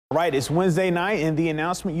All right, it's Wednesday night, and the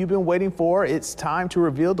announcement you've been waiting for. It's time to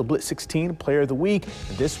reveal the Blitz 16 Player of the Week.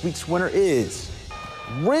 And this week's winner is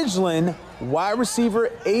Ridgeland wide receiver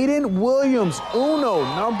Ayden Williams.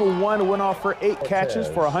 #1 went off for 8 catches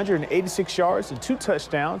for 186 yards and 2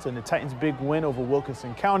 touchdowns in the Titans' big win over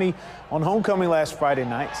Wilkinson County on homecoming last Friday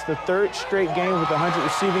night. It's the 3rd straight game with 100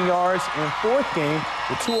 receiving yards and 4th game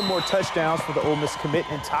with 2 or more touchdowns for the Ole Miss commit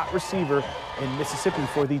and top receiver in Mississippi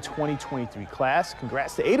for the 2023 class.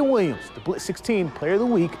 Congrats to Ayden Williams, the Blitz 16 Player of the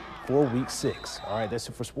Week for Week 6. All right, that's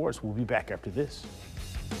it for sports. We'll be back after this.